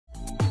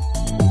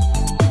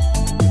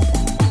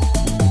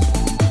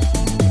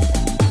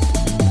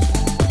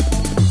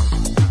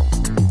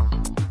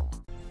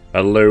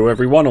Hello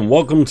everyone and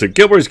welcome to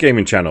GilBroz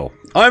Gaming Channel.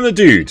 I'm the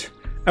dude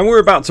and we're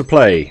about to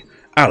play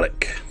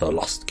Alek, the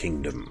Lost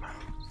Kingdom.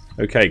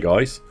 Okay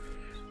guys,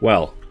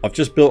 well I've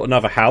just built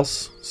another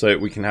house so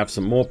we can have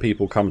some more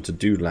people come to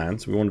Dude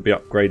Lands. We want to be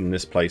upgrading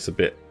this place a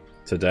bit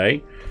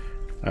today.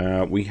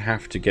 We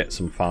have to get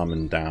some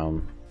farming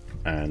down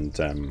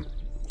and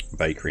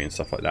bakery and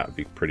stuff like that would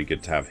be pretty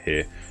good to have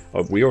here.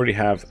 We already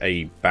have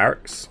a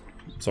barracks,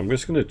 so I'm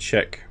just going to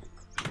check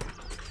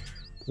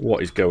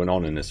what is going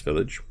on in this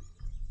village.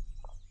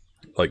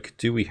 Like,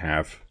 do we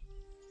have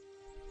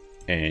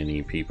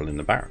any people in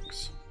the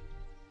barracks?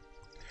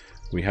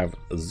 We have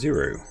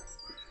 0.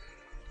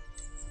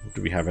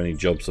 Do we have any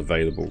jobs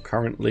available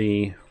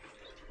currently?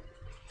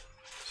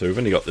 So we've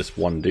only got this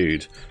one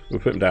dude.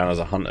 We'll put him down as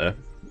a hunter,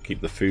 keep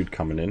the food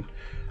coming in.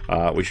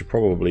 We should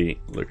probably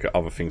look at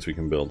other things we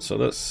can build. So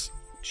let's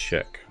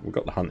check. We've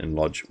got the hunting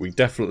lodge. We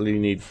definitely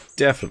need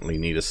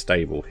a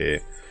stable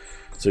here.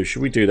 So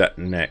should we do that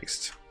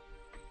next?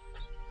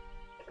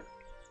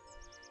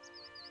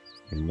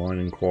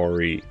 Mining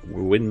quarry,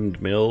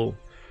 windmill.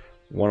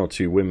 1 or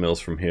 2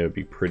 windmills from here would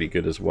be pretty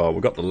good as well.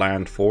 We've got the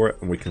land for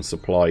it, and we can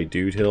supply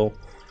Dude Hill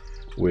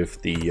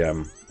with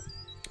the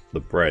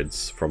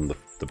breads from the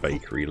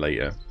bakery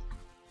later.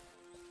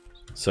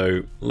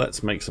 So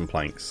let's make some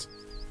planks.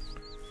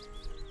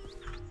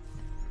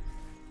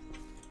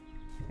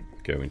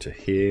 Go into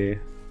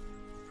here.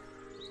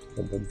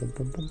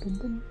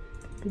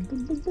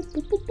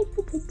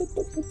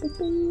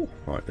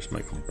 Right, let's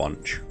make a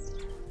bunch.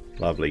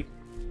 Lovely.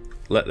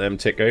 Let them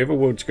tick over.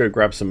 We'll just go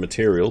grab some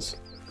materials.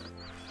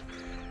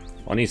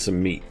 I need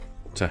some meat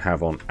to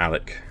have on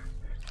Alek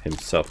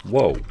himself.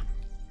 Whoa.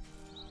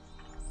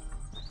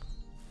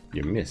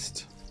 You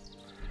missed.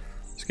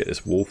 Let's get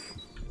this wolf.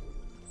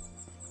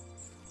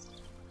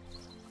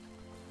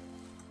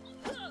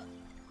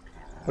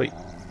 Wait.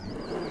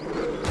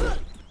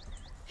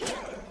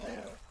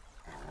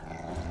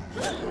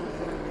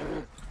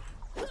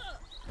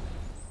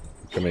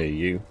 Come here,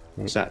 you.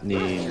 What's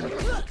happening?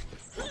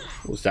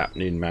 What's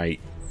happening, mate?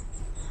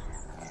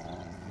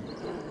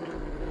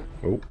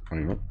 Oh,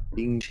 hang on.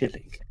 Being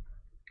chilling.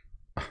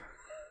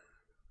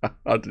 I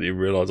didn't even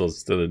realise I was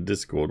still in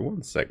Discord.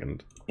 1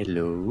 second.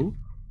 Hello.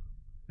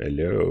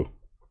 Hello.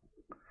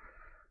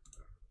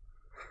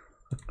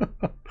 Oh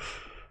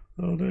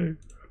no.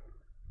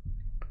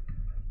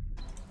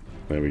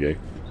 There we go.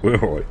 We're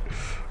alright.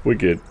 We're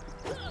good.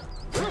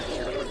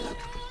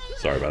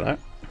 Sorry about that.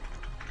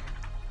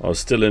 I was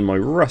still in my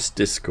Rust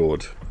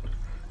Discord.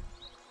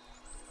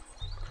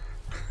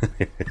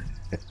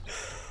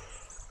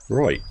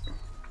 Right.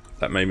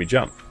 That made me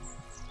jump.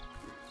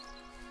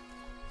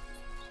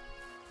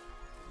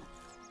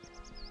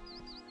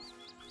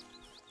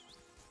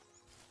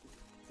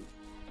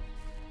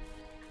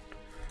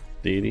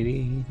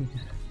 Dee-dee-dee.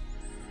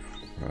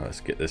 Right, let's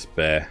get this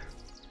bear.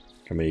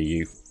 Come here,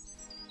 you.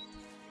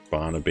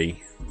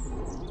 Barnaby.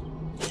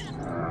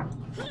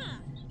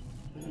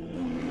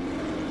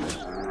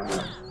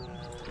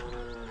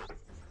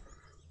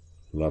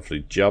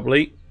 Lovely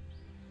jubbly.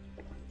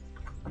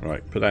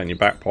 Right, put that in your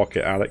back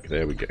pocket, Alek.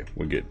 There we go.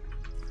 We're good.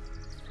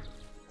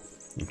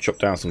 And chop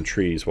down some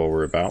trees while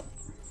we're about.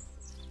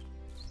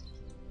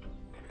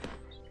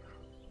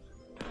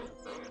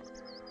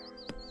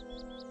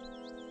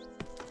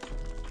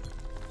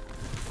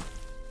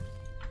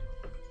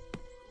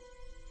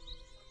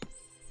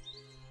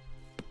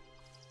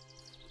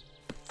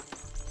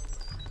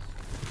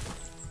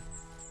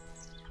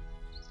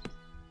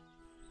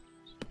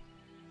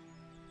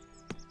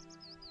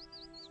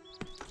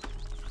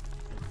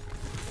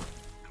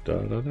 Da,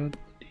 da, da,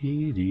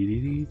 dee, dee,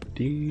 dee,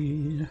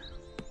 dee.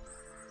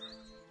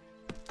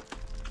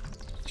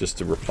 Just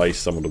to replace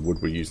some of the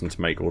wood we're using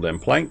to make all them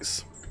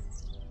planks.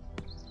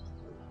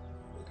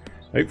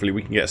 Hopefully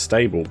we can get a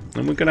stable.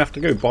 And we're going to have to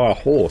go buy a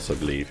horse, I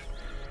believe.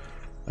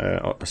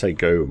 I say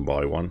go and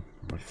buy one.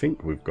 I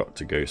think we've got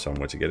to go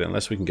somewhere to get it.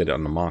 Unless we can get it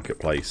on the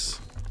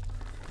marketplace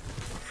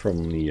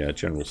from the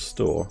general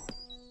store.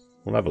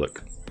 We'll have a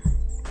look.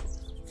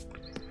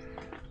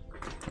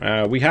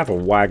 We have a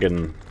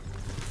wagon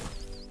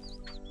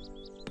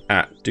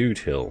at Dude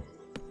Hill,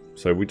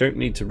 so we don't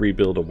need to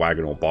rebuild a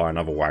wagon or buy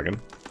another wagon.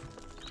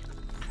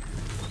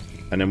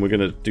 And then we're going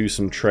to do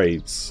some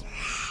trades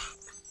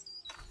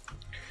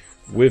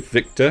with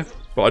Victor,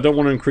 but I don't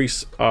want to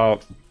increase our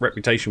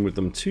reputation with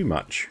them too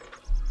much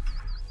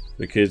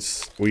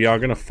because we are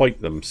going to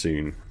fight them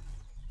soon.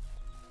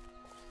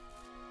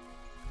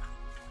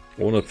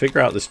 I want to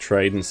figure out this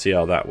trade and see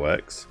how that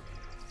works,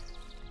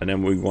 and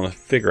then we want to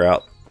figure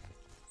out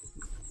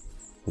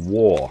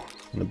war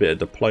and a bit of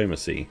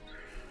diplomacy.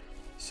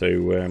 So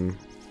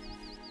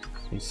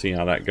we'll see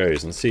how that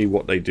goes and see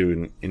what they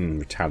do in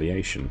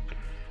retaliation.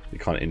 Be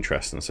kind of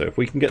interesting. So if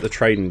we can get the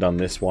trading done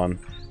this one,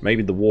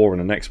 maybe the war in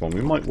the next one,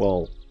 we might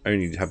well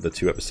only have the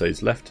 2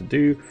 episodes left to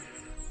do,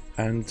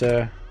 and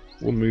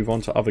we'll move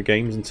on to other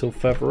games until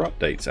further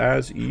updates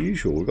as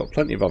usual. We've got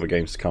plenty of other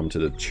games to come to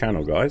the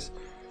channel, guys.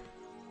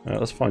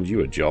 Let's find you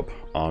a job,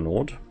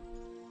 Arnold.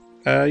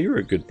 You're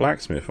a good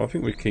blacksmith. I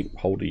think we keep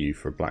hold of you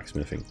for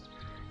blacksmithing.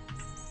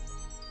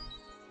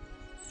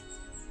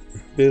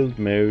 build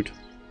mode.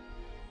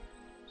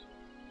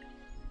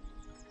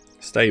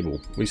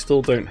 Stable. We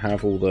still don't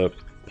have all the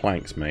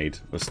planks made.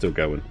 They're still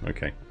going.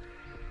 Okay.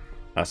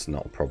 That's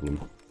not a problem.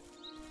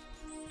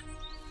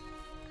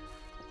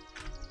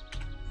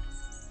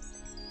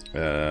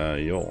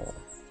 Yeah.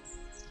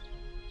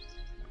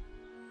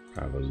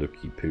 Have a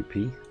looky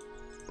poopy.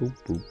 Boop,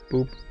 boop,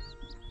 boop.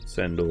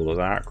 Send all of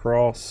that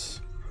across.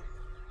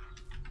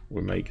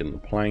 We're making the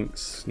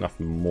planks.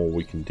 Nothing more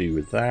we can do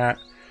with that.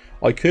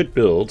 I could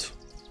build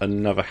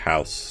another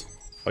house.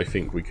 I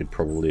think we could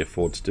probably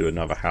afford to do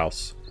another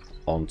house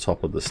on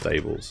top of the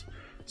stables.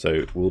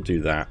 So we'll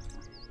do that.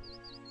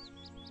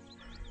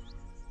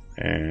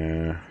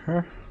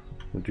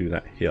 We'll do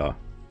that here.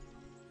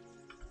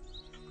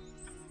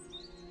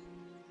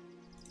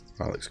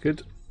 That looks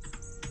good.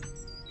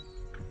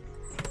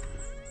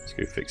 Let's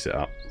go fix it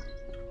up.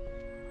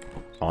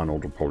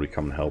 Arnold will probably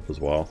come and help as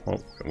well. Oh,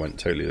 it went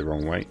totally the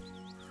wrong way.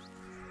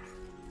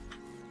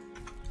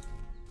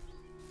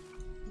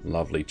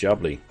 Lovely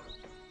jubbly.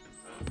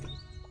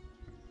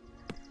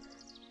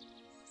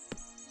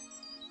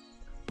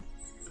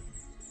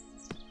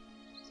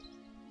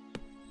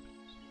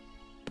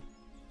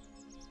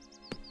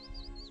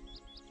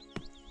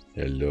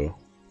 Hello.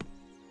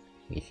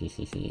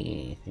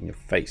 In your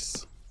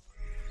face.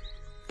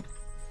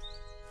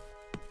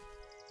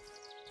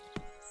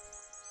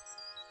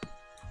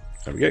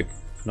 There we go.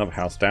 Another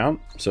house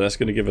down. So that's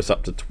going to give us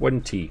up to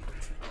 20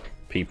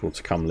 people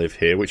to come live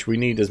here, which we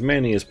need as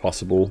many as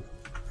possible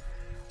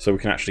so we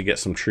can actually get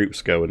some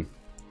troops going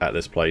at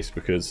this place,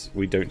 because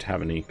we don't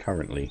have any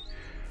currently.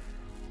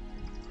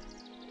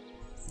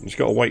 Just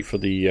got to wait for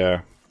the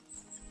I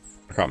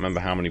can't remember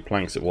how many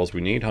planks it was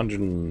we need.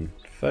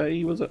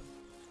 130 was it?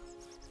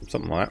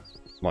 Something like that.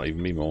 Might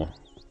even be more.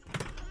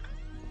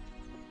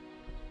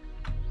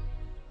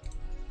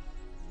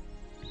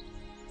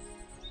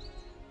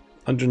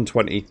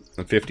 $120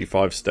 and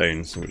 55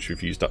 stones, which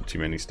we've used up too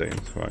many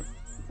stones. Right.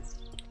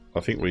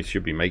 I think we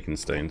should be making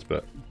stones,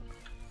 but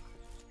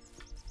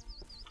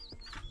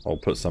I'll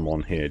put some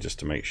on here just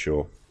to make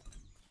sure.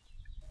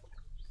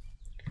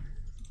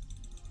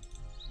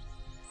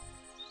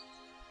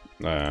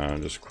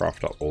 Just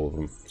craft up all of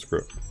them. Screw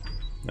it.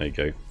 There you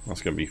go.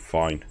 That's going to be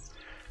fine.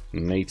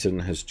 Nathan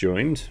has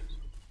joined.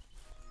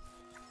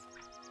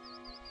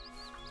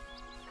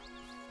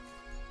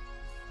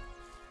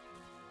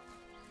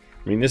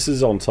 I mean, this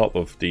is on top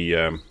of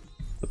the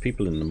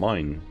people in the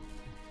mine,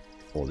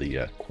 or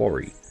the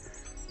quarry,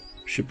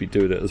 should be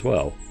doing it as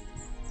well.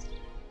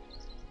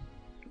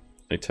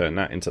 They turn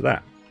that into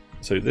that.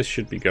 So this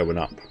should be going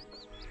up.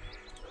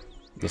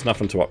 There's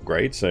nothing to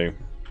upgrade, so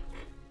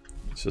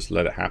let's just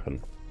let it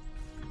happen.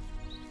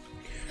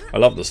 I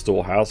love the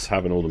storehouse,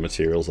 having all the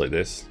materials like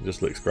this. It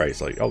just looks great.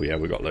 It's like, oh yeah,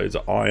 we've got loads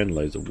of iron,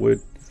 loads of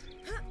wood.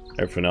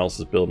 Everything else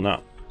is building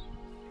up.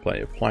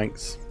 Plenty of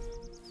planks.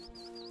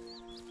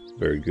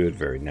 Very good,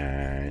 very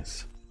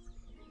nice.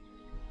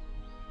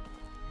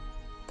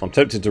 I'm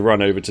tempted to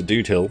run over to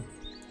Dude Hill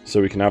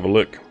so we can have a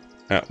look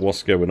at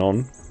what's going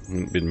on. I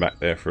haven't been back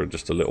there for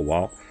just a little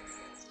while.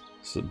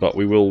 So, but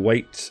we will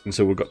wait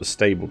until we've got the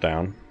stable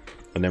down,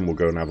 and then we'll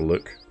go and have a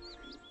look.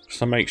 Just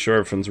to make sure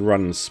everything's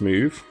running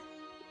smooth.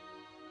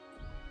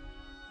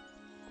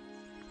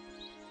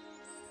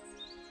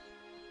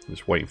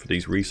 Just waiting for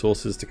these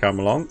resources to come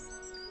along.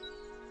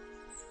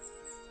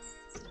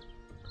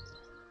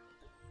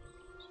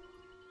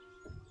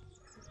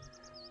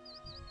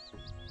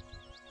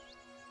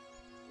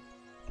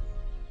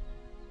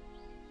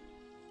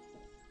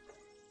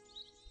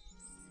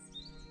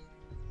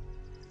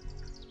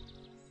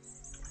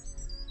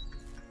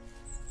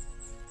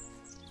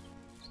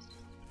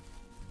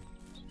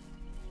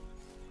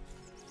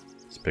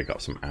 Pick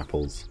up some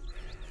apples.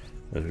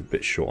 We're a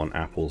bit short on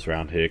apples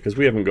around here because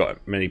we haven't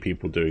got many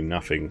people doing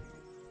nothing,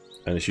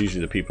 and it's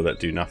usually the people that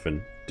do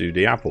nothing do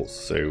the apples.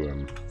 So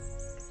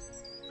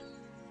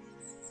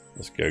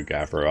let's go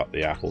gather up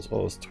the apples. Oh,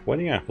 there's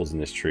 20 apples in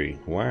this tree.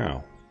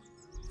 Wow,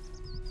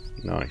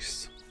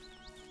 nice.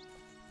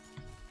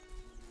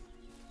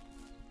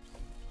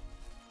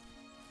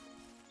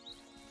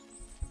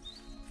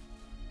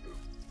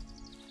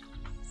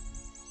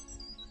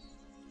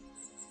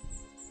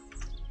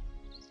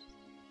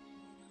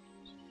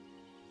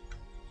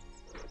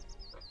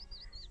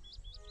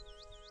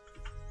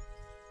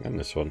 And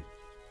this one.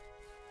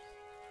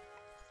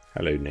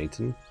 Hello,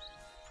 Nathan.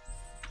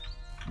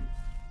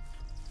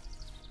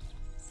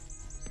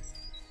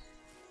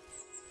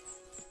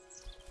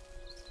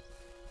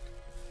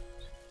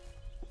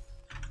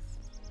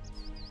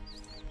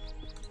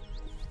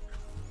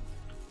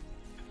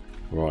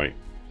 Right,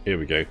 here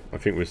we go. I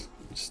think we're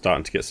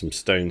starting to get some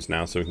stones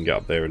now so we can get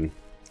up there and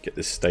get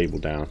this stable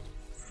down.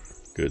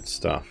 Good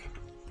stuff.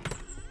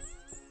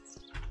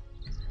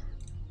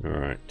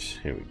 Alright,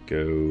 here we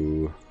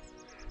go.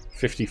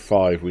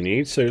 55 we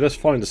need, so let's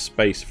find a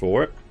space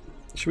for it.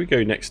 Should we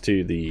go next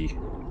to the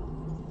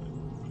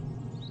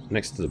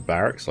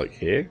barracks, like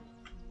here?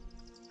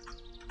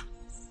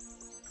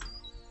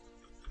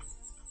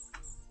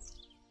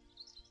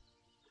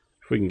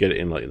 If we can get it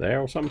in like there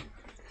or something.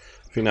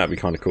 I think that'd be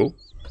kind of cool.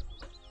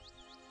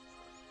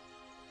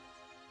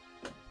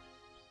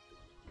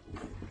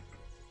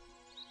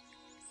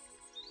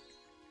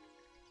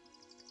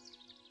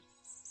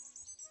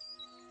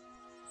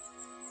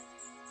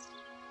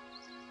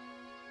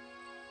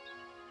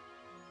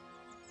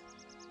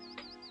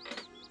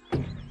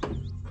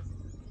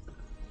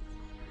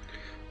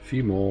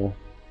 Few more.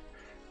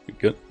 Be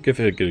good. Give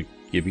it a good.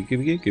 Give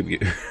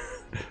it.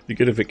 Be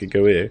good if it could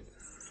go here.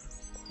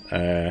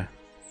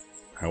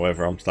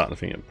 However, I'm starting to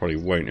think it probably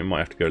won't. It might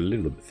have to go a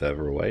little bit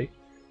further away.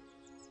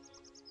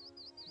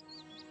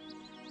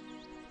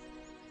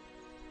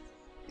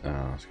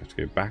 Ah, it's going to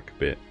go back a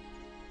bit.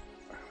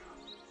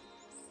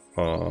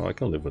 Oh, I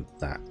can live with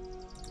that.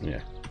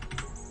 Yeah.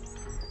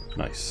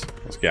 Nice.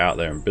 Let's get out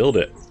there and build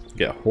it.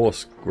 Get a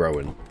horse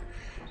growing.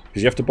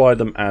 Because you have to buy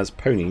them as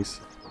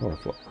ponies. Oh,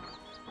 what?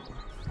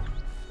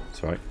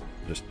 Right,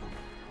 just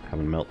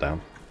having a meltdown.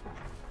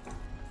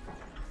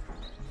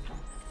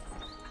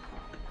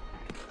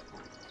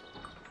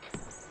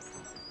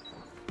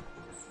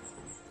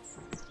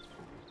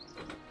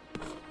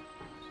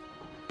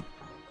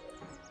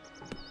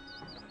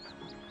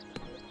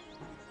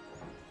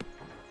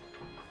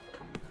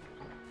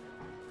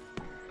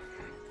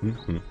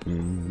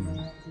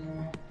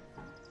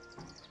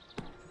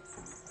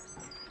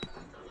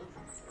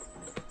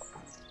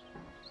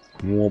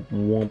 Womp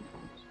womp.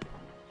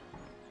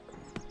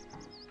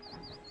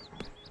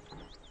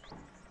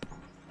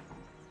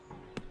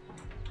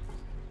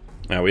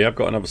 Now we have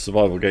got another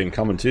survival game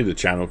coming to the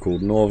channel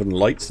called Northern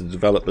Lights. The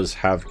developers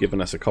have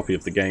given us a copy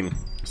of the game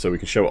so we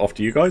can show it off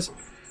to you guys.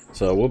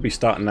 So we'll be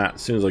starting that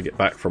as soon as I get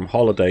back from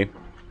holiday.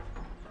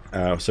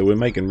 So we're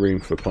making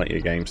room for plenty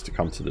of games to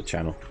come to the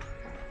channel.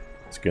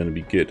 It's going to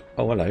be good.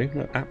 Oh hello,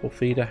 look, apple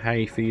feeder,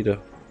 hay feeder,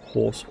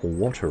 horse or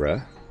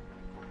waterer.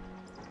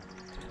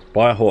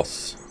 Buy a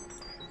horse.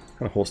 What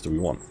kind of horse do we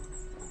want?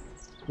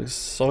 Look at the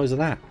size of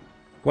that.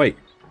 Wait.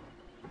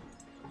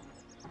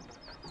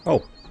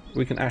 Oh.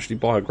 We can actually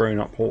buy a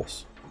grown-up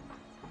horse.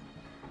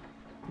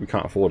 We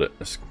can't afford it.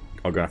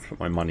 I'm going to have to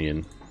put my money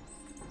in.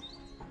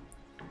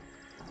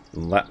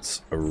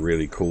 That's a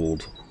really cool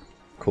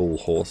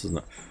horse,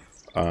 isn't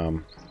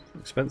it?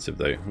 Expensive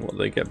though. What,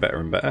 they get better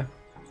and better?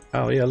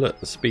 Oh yeah, look,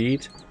 the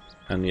speed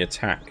and the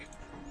attack.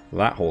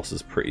 That horse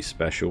is pretty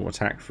special.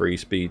 Attack 3,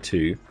 speed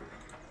 2.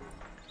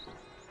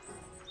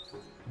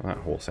 That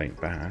horse ain't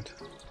bad.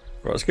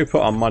 Right, let's go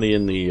put our money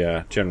in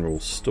the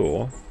general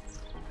store.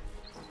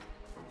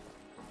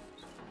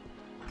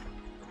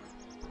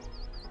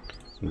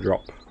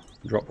 Drop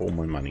all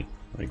my money.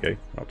 There you go.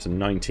 Up to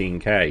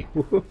 19k.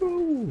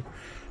 Woohoo!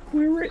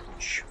 We're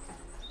rich.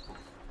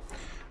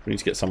 We need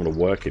to get someone to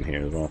work in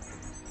here as well.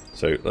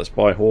 So let's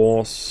buy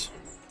horse.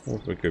 Or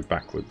we go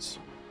backwards.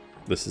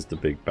 This is the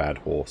big bad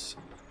horse.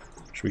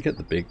 Should we get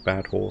the big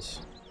bad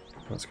horse?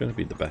 That's going to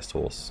be the best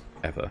horse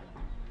ever.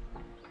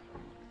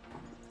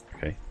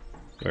 Okay.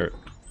 Where?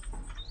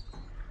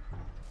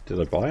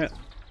 Did I buy it?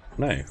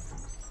 No.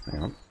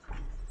 Hang on.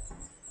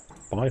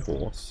 Buy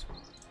horse.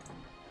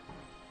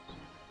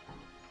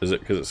 Is it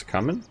because it's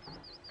coming?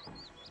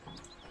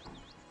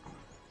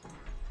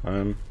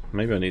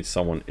 Maybe I need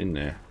someone in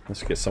there.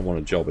 Let's get someone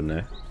a job in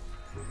there.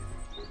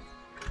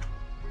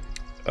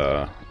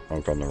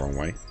 I've gone the wrong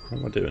way. What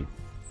am I doing?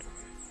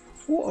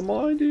 What am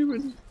I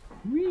doing?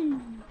 Whee!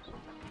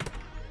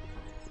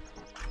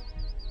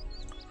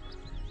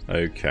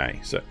 Okay,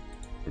 so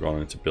we've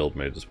gone into build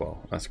mode as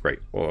well. That's great.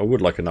 Well, I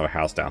would like another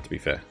house down, to be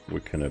fair. We're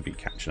going to be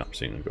catching up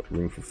soon. We've got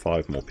room for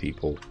 5 more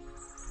people.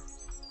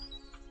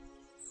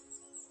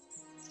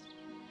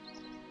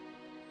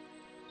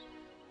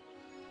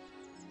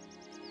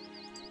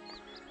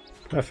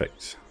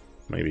 Perfect.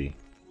 Maybe.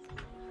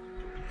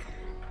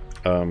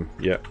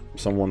 Yeah,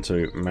 someone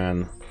to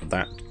man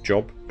that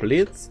job,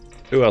 please.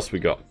 Who else we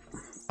got?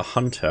 A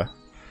hunter.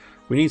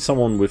 We need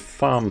someone with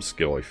farm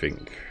skill, I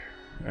think.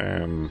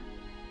 I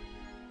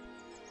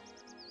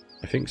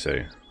think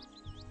so.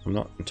 I'm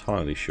not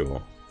entirely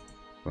sure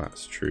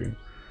that's true.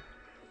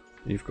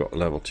 You've got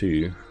level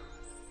 2.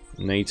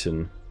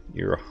 Nathan,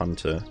 you're a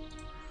hunter.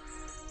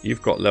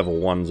 You've got level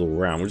 1s all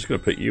round. We're just going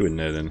to put you in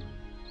there then.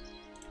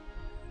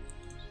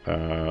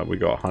 We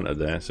got a hunter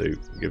there, so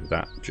give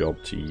that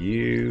job to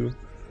you.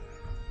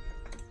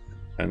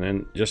 And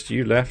then just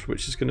you left,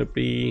 which is going to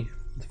be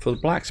for the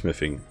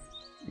blacksmithing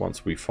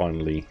once we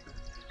finally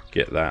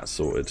get that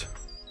sorted.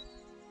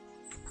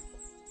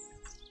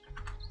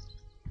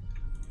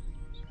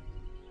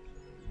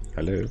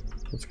 Hello,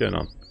 what's going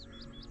on?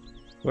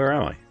 Where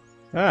am I?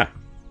 Ah,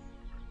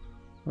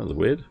 that was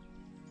weird.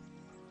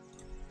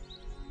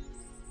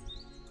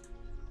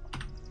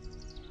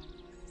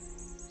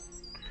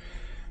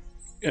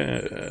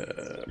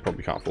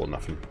 Probably can't afford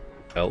nothing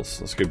else.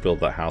 Let's go build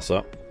that house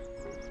up.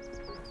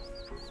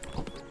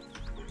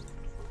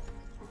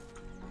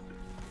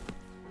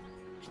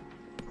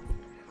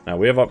 Now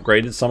we have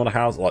upgraded some of the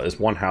houses. Like there's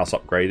one house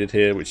upgraded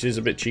here, which is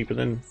a bit cheaper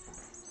than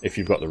if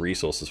you've got the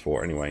resources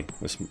for it anyway.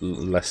 It's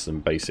less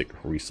than basic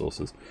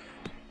resources.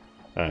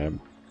 You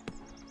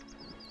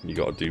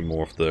got to do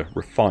more of the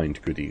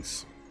refined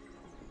goodies.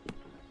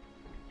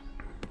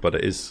 but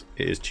it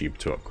is cheaper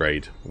to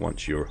upgrade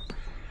once your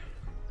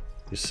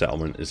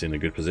settlement is in a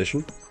good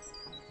position.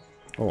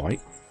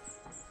 Alright.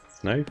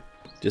 No?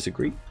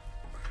 Disagree?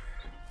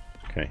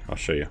 Okay, I'll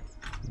show you.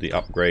 The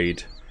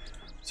upgrade.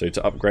 So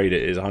to upgrade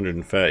it is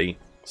 130,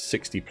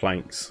 60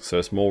 planks, so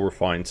it's more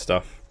refined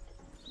stuff.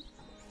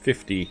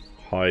 50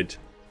 hide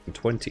and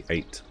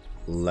 28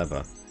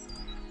 leather,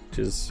 which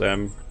is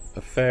a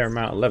fair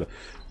amount of leather.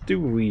 Do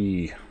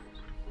we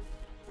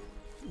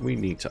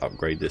need to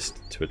upgrade this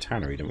to a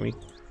tannery, don't we?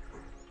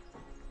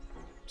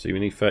 So we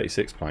need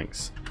 36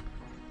 planks.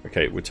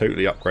 Okay, we're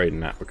totally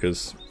upgrading that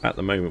because at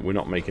the moment we're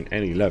not making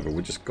any leather.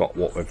 We just got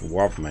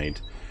whatever I've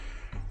made.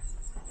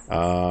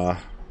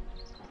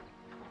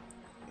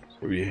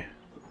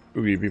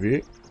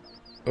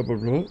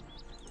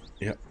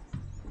 Yep,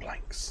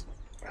 planks.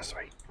 That's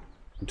right.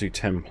 Do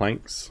 10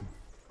 planks.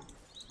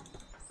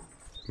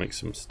 Make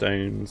some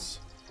stones.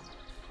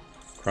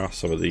 Craft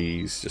some of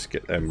these. Just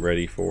get them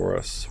ready for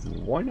us.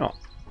 Why not?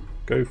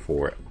 Go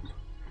for it.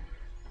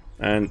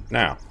 And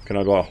now, can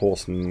I buy a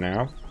horse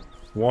now?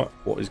 What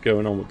is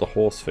going on with the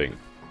horse thing?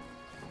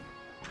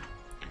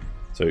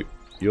 So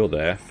you're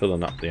there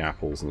filling up the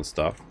apples and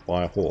stuff.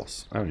 Buy a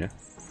horse. Oh yeah.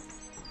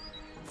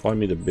 Find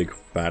me the big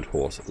bad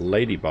horse.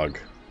 Ladybug.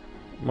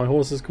 My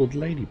horse is called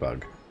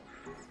Ladybug.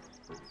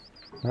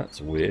 That's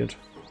weird.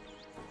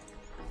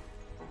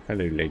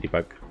 Hello,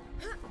 Ladybug.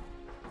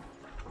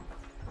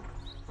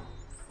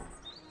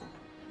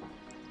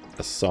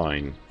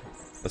 Assign.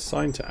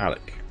 Assign to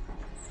Alek.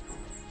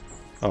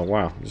 Oh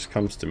wow, it just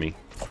comes to me.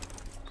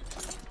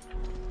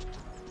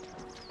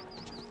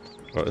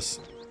 Let's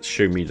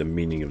show me the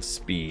meaning of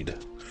speed.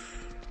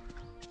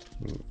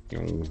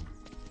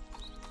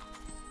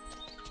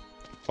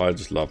 I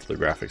just love the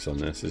graphics on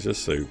this. It's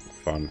just so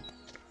fun.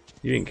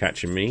 You ain't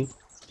catching me.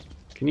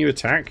 Can you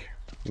attack?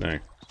 No.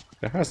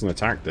 It has an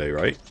attack though,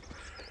 right?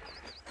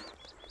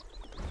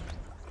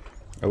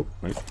 Oh,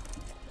 no.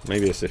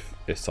 Maybe it's if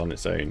it's on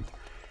its own.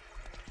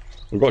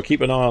 We've got to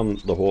keep an eye on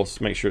the horse,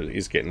 make sure that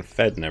he's getting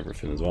fed and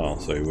everything as well.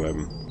 So, I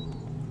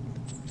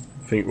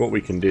think what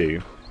we can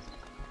do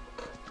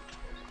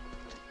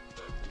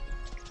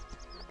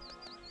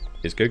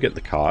is go get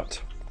the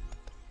cart.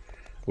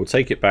 We'll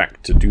take it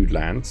back to Dude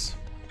Lands,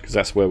 because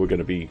that's where we're going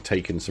to be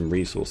taking some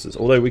resources.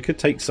 Although we could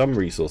take some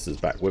resources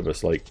back with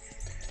us, like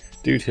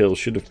Dude Hill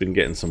should have been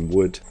getting some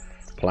wood,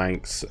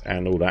 planks,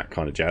 and all that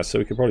kind of jazz. So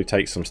we could probably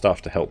take some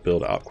stuff to help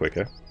build it up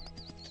quicker.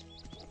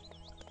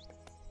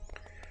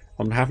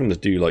 I'm having to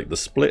do like the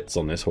splits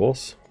on this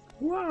horse.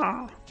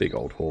 Wow, big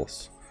old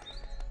horse.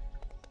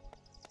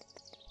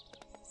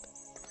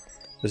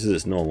 This is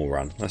its normal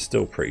run. That's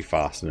still pretty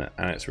fast, isn't it?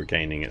 And it's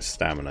regaining its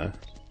stamina.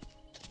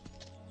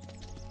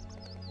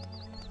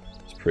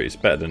 It's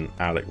better than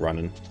Alek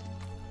running.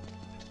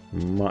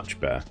 Much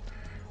better.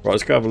 Right,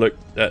 let's go have a look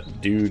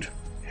at Dude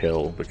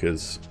Hill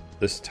because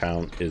this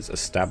town is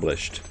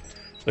established.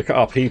 Look at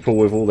our people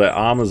with all their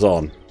armors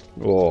on.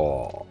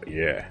 Oh,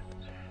 yeah.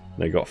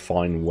 They got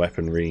fine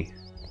weaponry.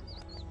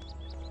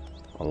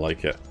 I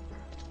like it.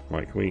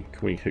 Right, can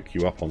we hook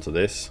you up onto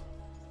this?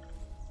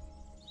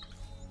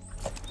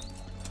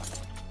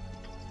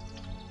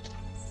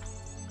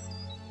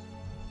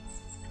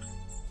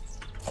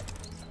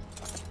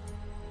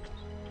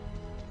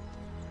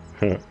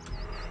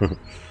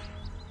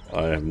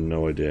 I have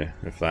no idea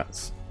if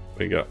that's.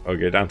 I'll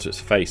go down to its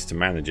face to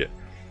manage it.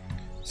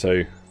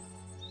 So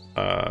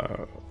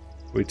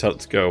we tell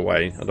it to go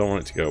away. I don't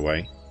want it to go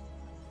away.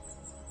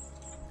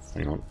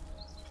 Hang on.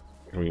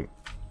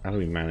 How do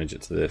we manage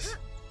it to this?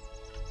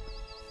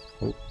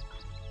 Oh.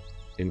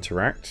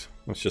 Interact.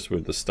 That's just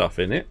with the stuff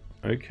in it.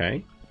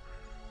 Okay.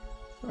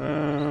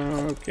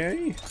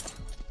 Okay.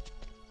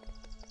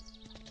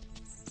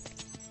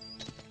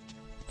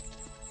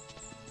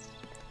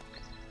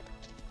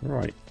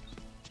 Right.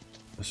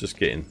 Let's just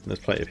get in. There's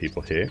plenty of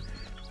people here.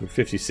 We're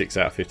 56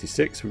 out of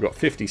 56. We've got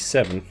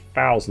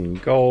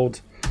 57,000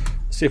 gold.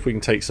 Let's see if we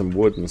can take some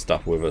wood and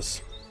stuff with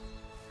us.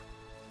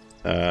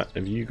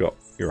 Have you got...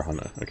 You're a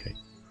hunter. Okay.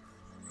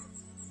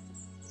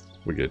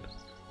 We're good.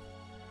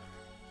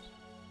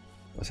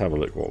 Let's have a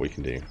look what we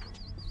can do.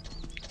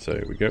 So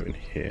we go in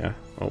here.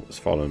 Oh, it's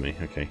following me.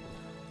 Okay.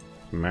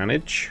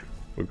 Manage.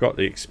 We've got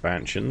the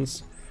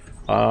expansions.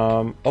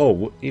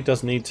 Oh, he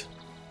does need...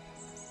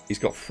 He's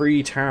got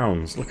 3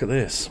 towns. Look at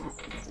this.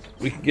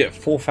 We can get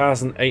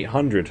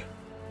 4,800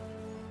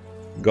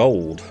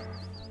 gold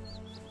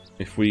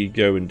if we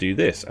go and do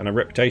this, and a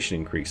reputation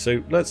increase.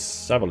 So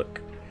let's have a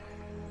look.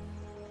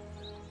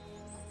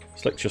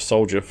 Select your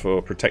soldier for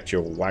protect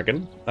your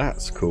wagon.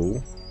 That's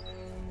cool.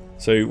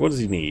 So what does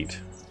he need?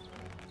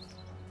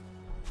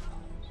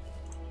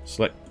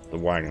 Select the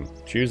wagon.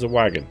 Choose a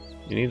wagon.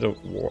 You need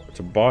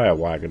to buy a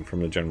wagon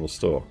from the general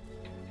store.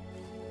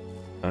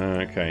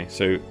 Okay,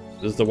 so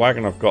does the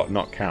wagon I've got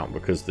not count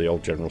because the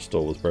old general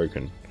store was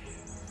broken?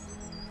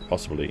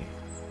 Possibly.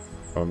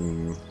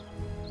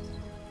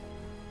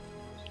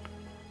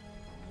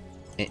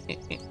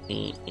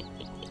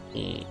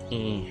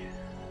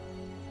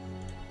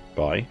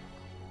 Buy.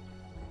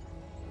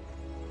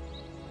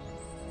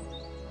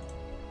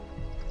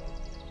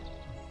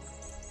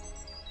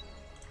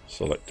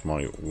 Select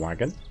my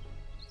wagon.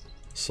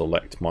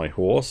 Select my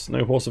horse.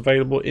 No horse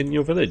available in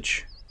your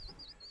village.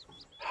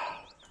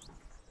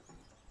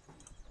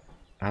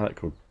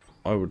 Alek would,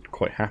 I would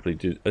quite happily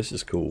do. This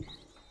is cool.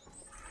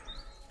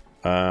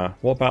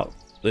 What about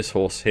this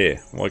horse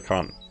here? Why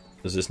can't?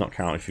 Does this not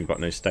count if you've got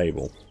no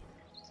stable?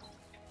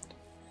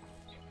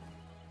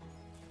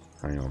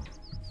 Hang on.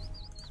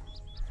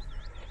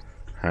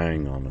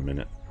 Hang on a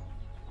minute.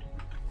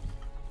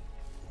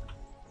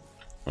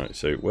 Right,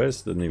 so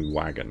where's the new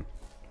wagon?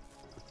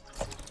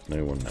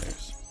 No one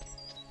knows.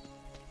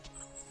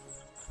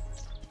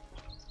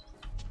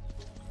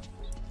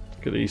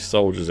 Look at these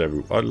soldiers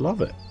everywhere. I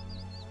love it.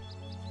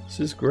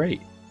 This is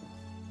great.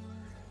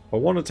 I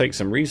want to take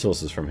some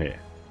resources from here.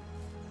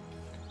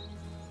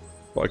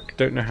 But I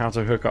don't know how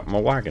to hook up my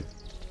wagon.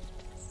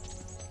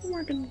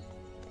 Wagon.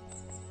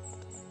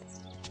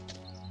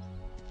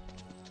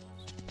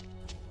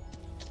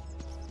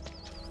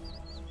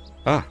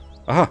 Ah!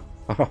 Ah!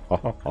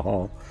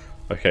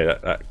 Okay,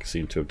 that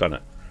seemed to have done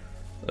it.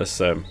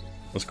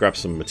 Let's grab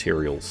some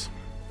materials.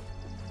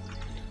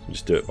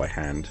 Just do it by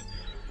hand.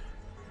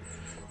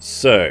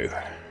 So,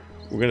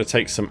 we're going to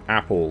take some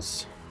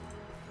apples.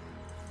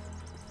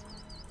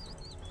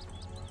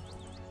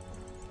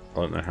 I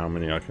don't know how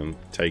many I can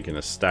take in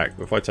a stack,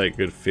 but if I take a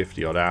good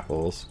 50 odd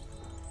apples,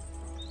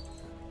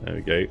 there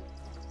we go.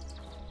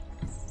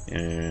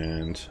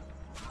 And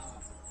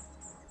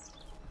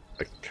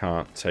I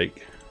can't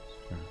take.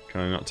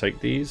 Can I not take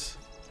these?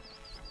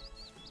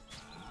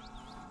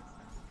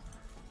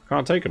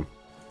 Can't take them.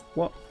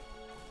 What?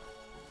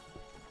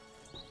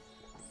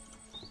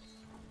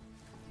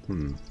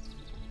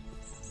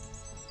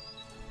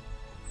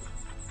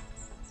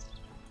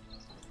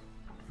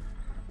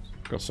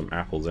 Got some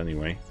apples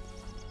anyway.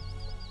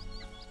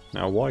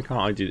 Now, why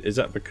can't I do? Is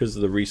that because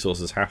the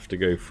resources have to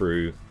go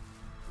through?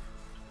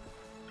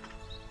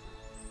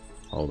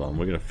 Hold on,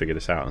 we're gonna figure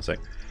this out in a sec.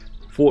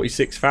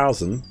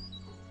 46,000.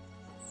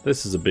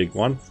 This is a big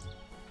one.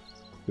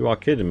 You are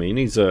kidding me. He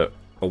needs a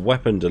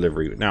weapon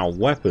delivery. Now,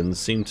 weapons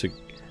seem to...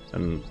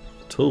 and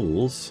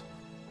tools.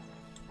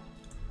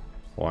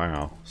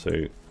 Wow. So,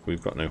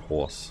 we've got no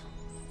horse.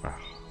 Ah.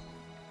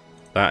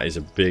 That is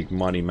a big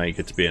money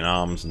maker to be an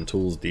arms and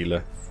tools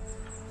dealer.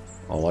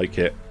 I like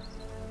it.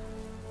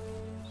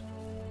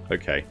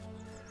 Okay.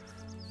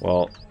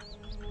 Well...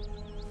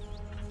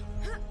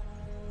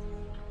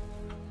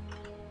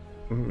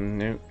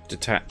 no.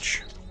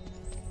 Detach.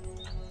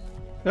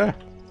 Ah.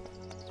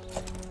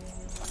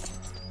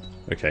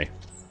 Okay,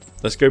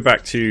 let's go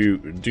back to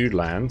Dude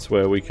Lands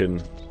where we can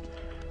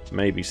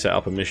maybe set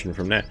up a mission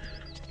from there.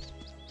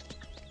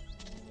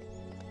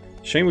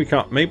 Shame we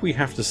can't. Maybe we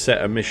have to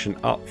set a mission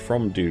up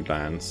from Dude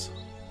Lands,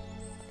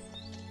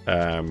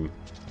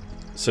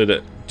 so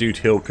that Dude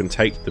Hill can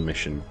take the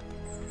mission,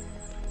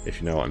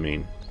 if you know what I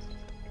mean.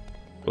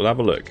 We'll have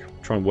a look.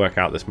 Try and work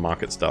out this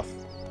market stuff.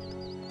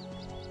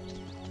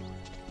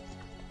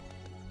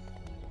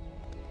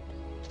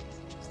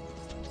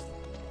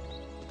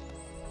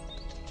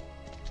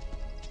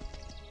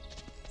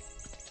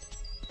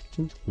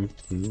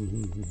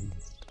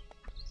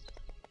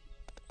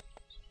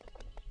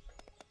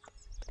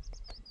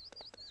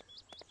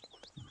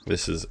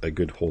 This is a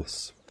good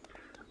horse.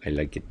 I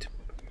like it.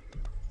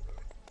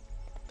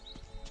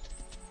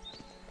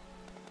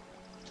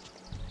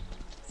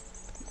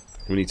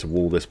 We need to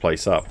wall this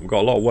place up. We've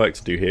got a lot of work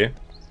to do here.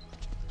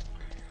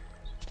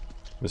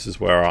 This is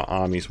where our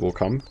armies will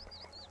come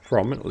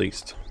from, at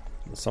least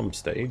at some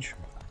stage.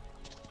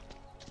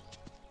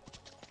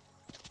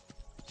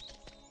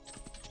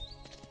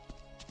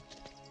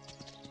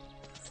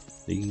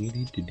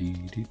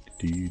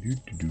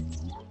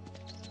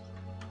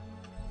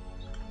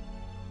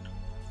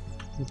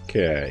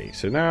 Okay,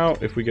 so now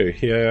if we go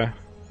here,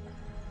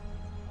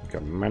 we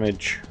can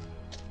manage.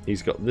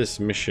 He's got this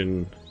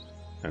mission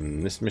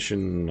and this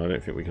mission. I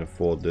don't think we can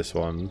afford this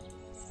one.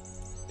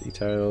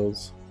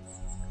 Details.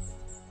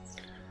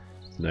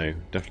 No,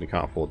 definitely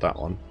can't afford that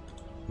one.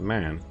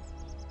 Man,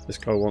 this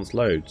guy wants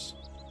loads.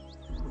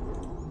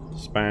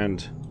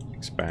 Expand,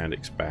 expand,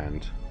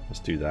 expand.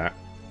 Let's do that.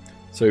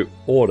 So,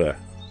 order.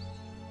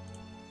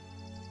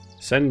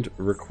 Send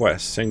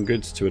request. Send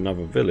goods to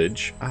another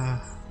village.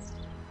 Ah.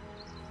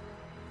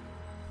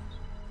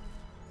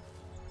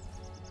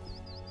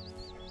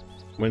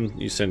 When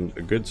you send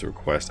a goods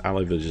request,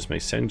 ally villagers may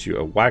send you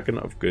a wagon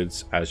of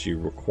goods as you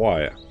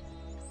require.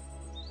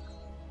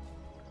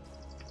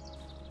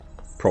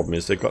 Problem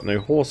is they've got no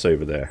horse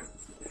over there.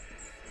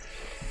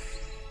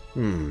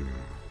 No,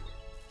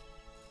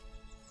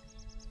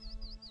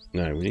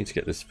 we need to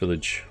get this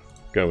village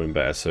going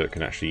better so it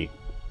can actually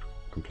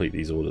complete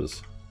these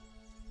orders.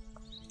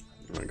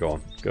 Right, go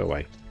on, go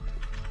away.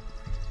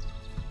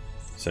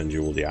 Send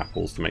you all the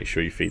apples to make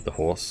sure you feed the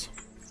horse.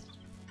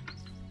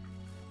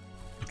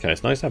 Okay,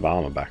 it's nice to have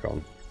armor back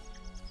on.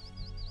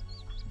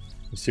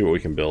 Let's see what we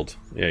can build.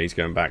 Yeah, he's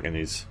going back in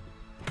his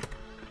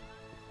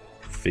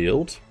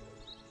field.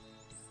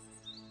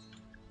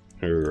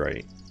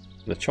 Alright.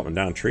 They're chopping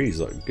down trees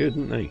like good,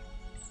 aren't they?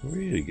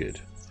 Really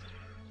good.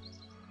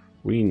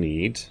 We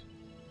need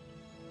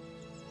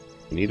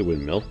We need a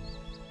windmill.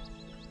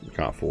 We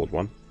can't afford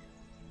one.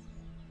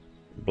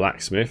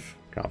 Blacksmith.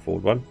 Can't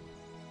afford one.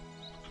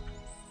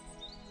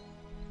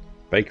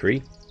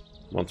 Bakery.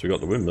 Once we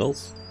got the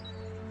windmills.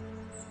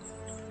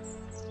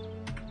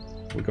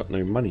 We've got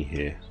no money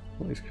here.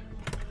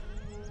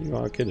 You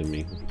are kidding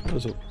me.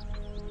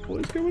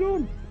 What is going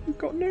on? We've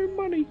got no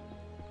money.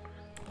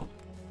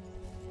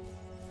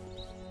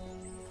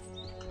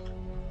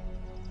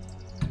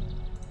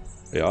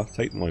 Yeah,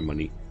 take my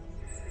money.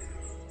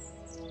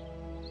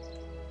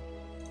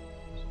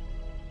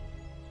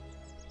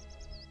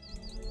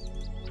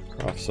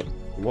 Craft some.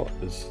 What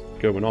is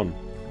going on?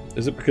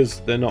 Is it because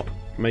they're not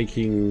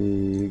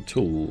making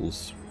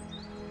tools?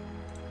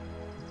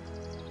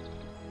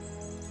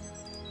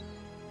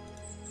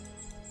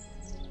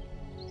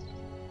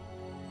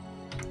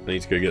 I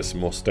need to go get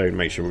some more stone,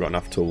 make sure we've got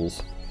enough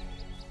tools.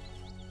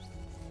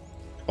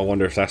 I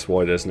wonder if that's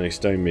why there's no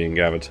stone being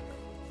gathered.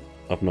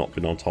 I've not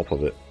been on top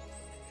of it.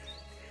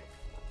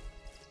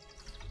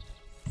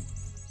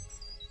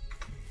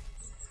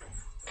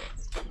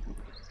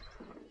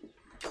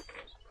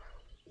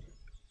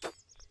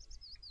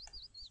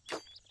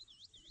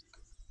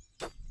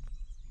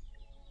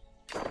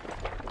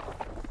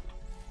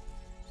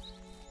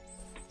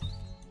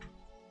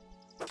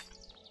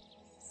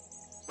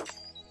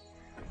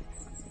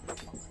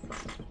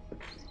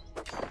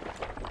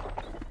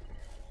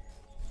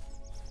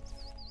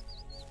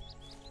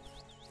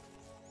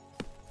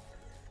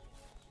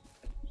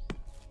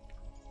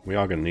 We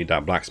are going to need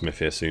that blacksmith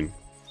here soon.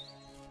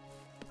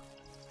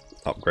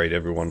 Upgrade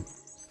everyone.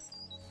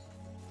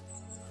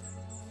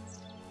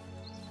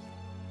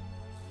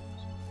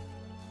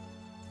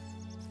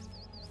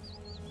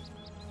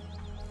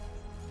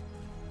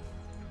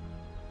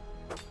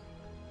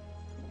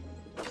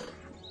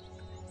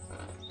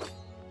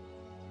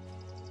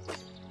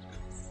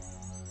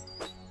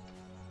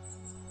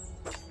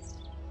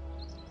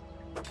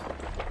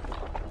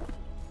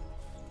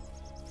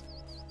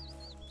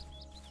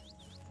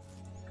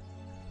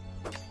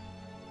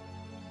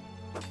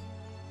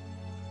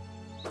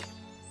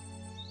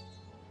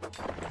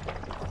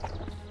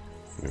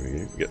 There we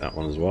go, get that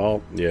one as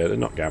well. Yeah, they're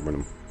not gathering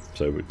them,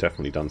 so we've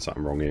definitely done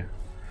something wrong here.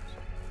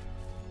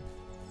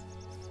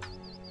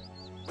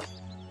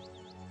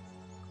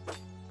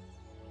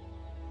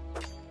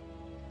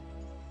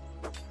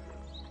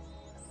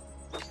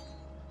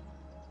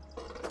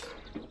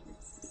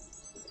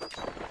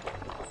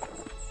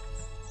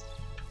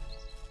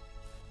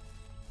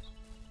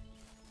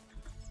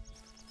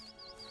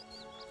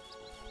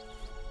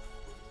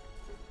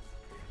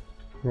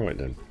 Right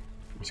then,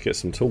 let's get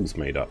some tools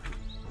made up.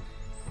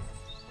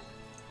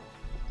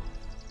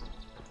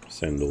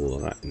 Send all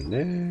of that in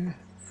there.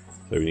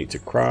 So we need to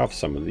craft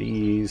some of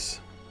these.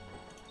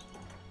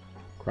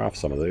 Craft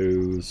some of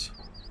those.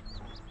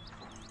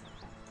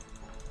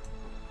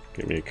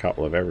 Give me a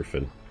couple of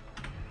everything.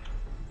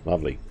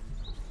 Lovely.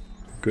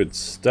 Good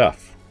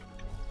stuff.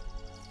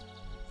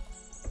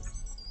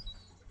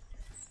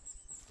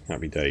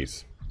 Happy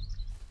days.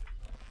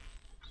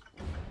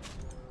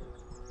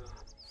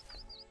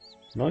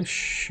 Nice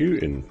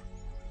shooting.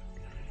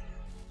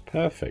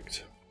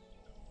 Perfect.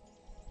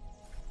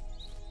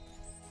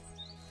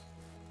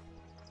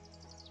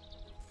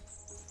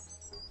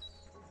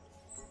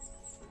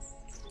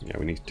 Yeah,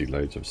 we need to do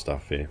loads of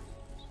stuff here.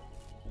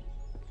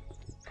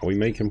 Are we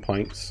making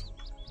planks?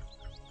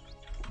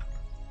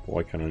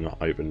 Why can I not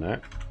open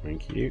that?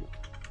 Thank you.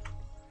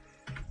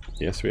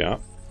 Yes, we are.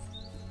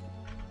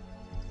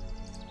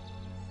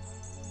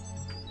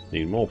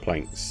 Need more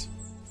planks.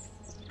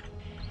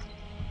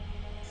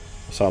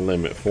 What's our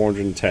limit?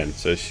 410,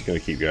 so she's going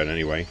to keep going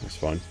anyway. That's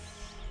fine.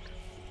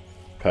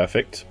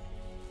 Perfect.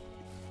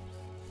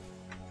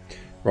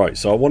 Right,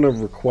 so I want to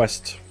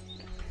request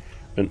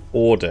an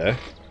order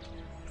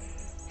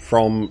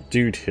from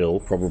Dude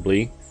Hill,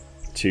 probably,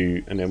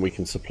 to, and then we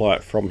can supply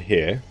it from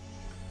here.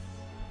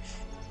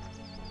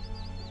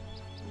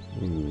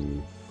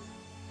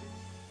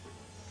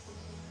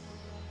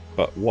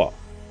 But what?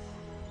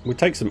 We'll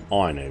take some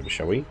iron over,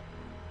 shall we?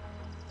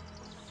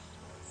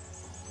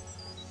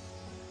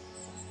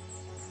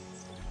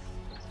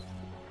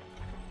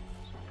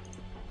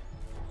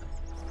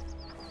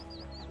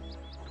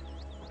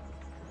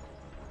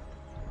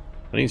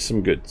 I need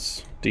some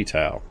goods.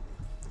 Detail.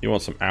 You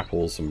want some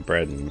apples and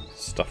bread and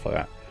stuff like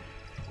that.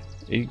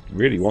 He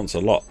really wants a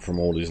lot from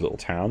all these little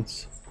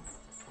towns.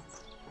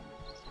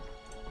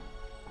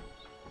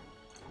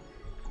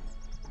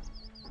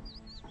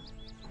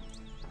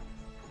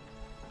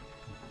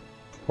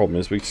 Problem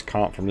is we just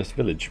can't from this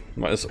village.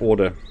 Right, let's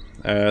order.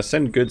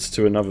 Send goods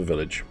to another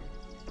village.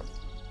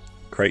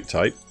 Crate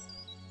type.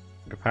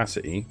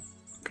 Capacity.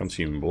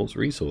 Consumables.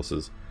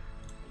 Resources.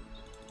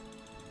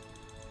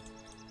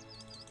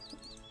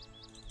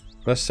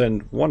 Let's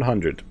send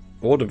 100.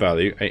 Order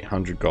value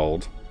 800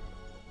 gold.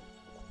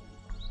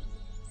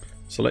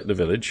 Select the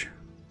village.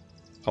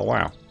 Oh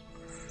wow.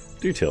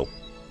 Detail.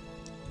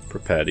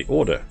 Prepare the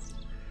order.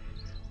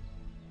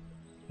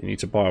 You need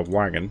to buy a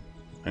wagon.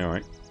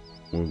 Alright.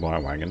 We'll buy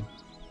a wagon.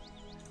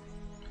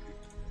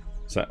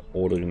 Is that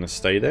order going to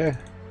stay there?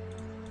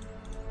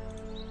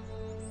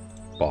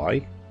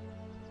 Buy.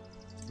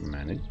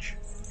 Manage.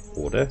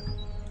 Order.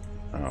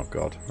 Oh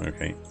god,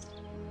 okay.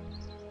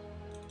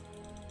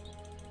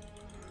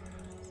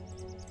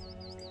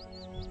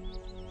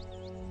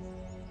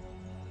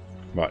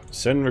 Right,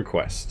 send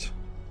request.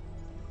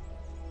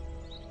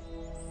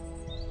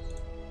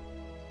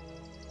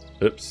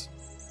 Oops.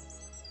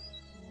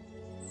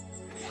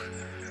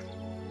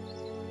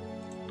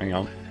 Hang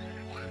on.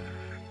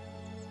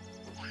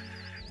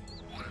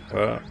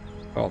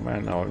 Oh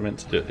man, no, I meant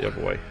to do it the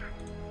other way.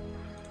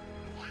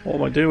 What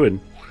am I doing?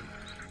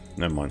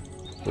 Never mind.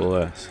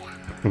 Well,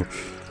 it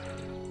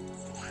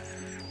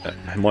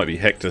might be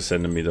Hector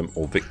sending me them,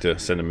 or Victor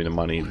sending me the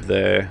money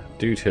there.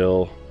 Dude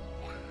Hill.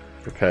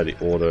 Prepare the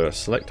order.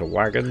 Select a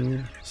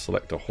wagon.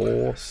 Select a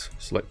horse.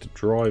 Select a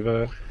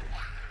driver.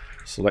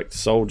 Select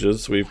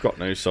soldiers. We've got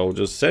no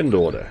soldiers. Send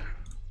order.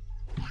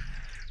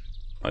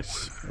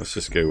 Nice. Let's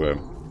just go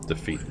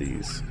defeat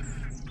these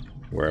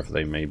wherever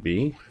they may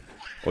be.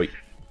 Oi.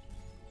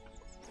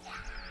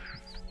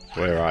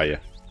 Where are you?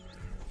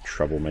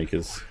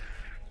 Troublemakers.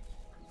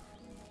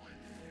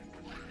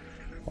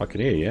 I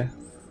can hear you.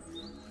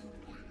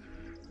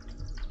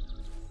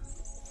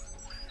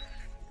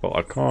 But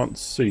I can't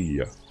see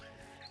you.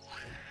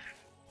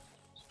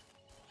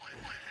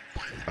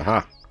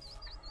 Aha.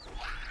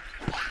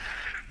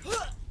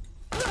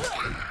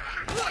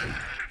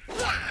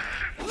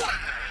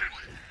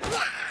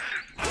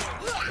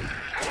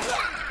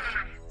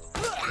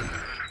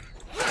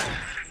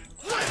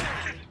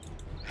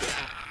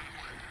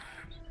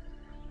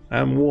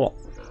 And what?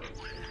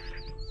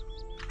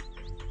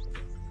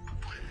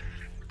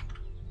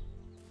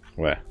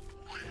 Where?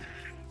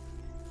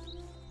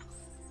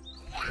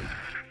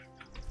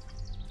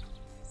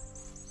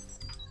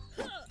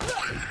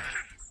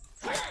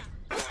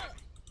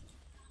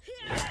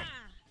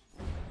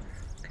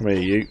 Come here,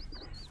 you.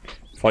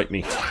 Fight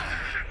me.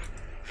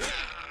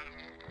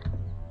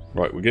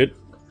 Right, we're good.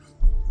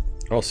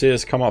 I'll see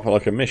us come up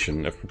like a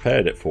mission. They've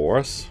prepared it for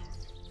us.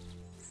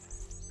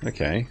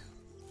 Okay.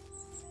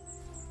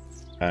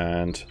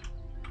 And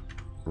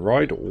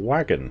ride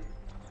wagon.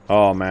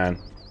 Oh man.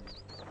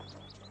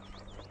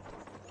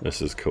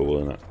 This is cool,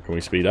 isn't it? Can we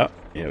speed up?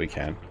 Yeah, we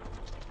can.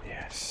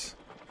 Yes.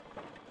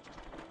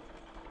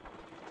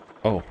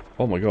 Oh,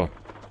 oh my god.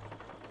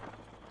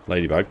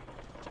 Ladybug.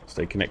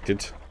 Stay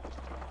connected.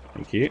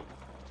 Thank you.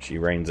 She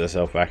reins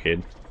herself back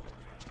in.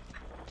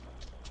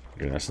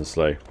 Going nice and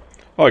slow.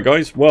 Alright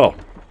guys, well,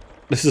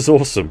 this is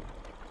awesome.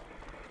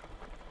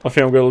 I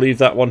think I'm going to leave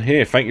that one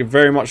here. Thank you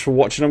very much for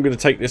watching. I'm going to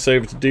take this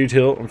over to Dude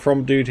Hill, and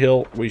from Dude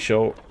Hill we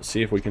shall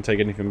see if we can take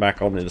anything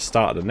back on in the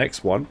start of the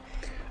next one.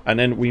 And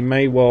then we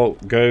may well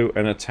go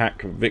and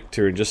attack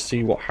Victor and just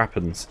see what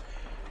happens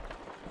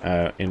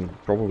in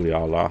probably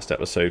our last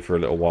episode for a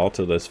little while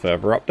till there's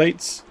further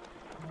updates.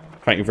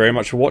 Thank you very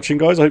much for watching,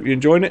 guys. I hope you're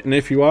enjoying it, and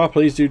if you are,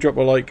 please do drop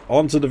a like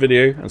onto the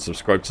video and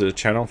subscribe to the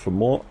channel for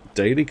more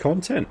daily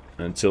content.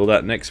 Until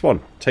that next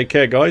one, take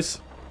care,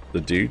 guys. The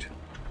Dude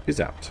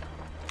is out.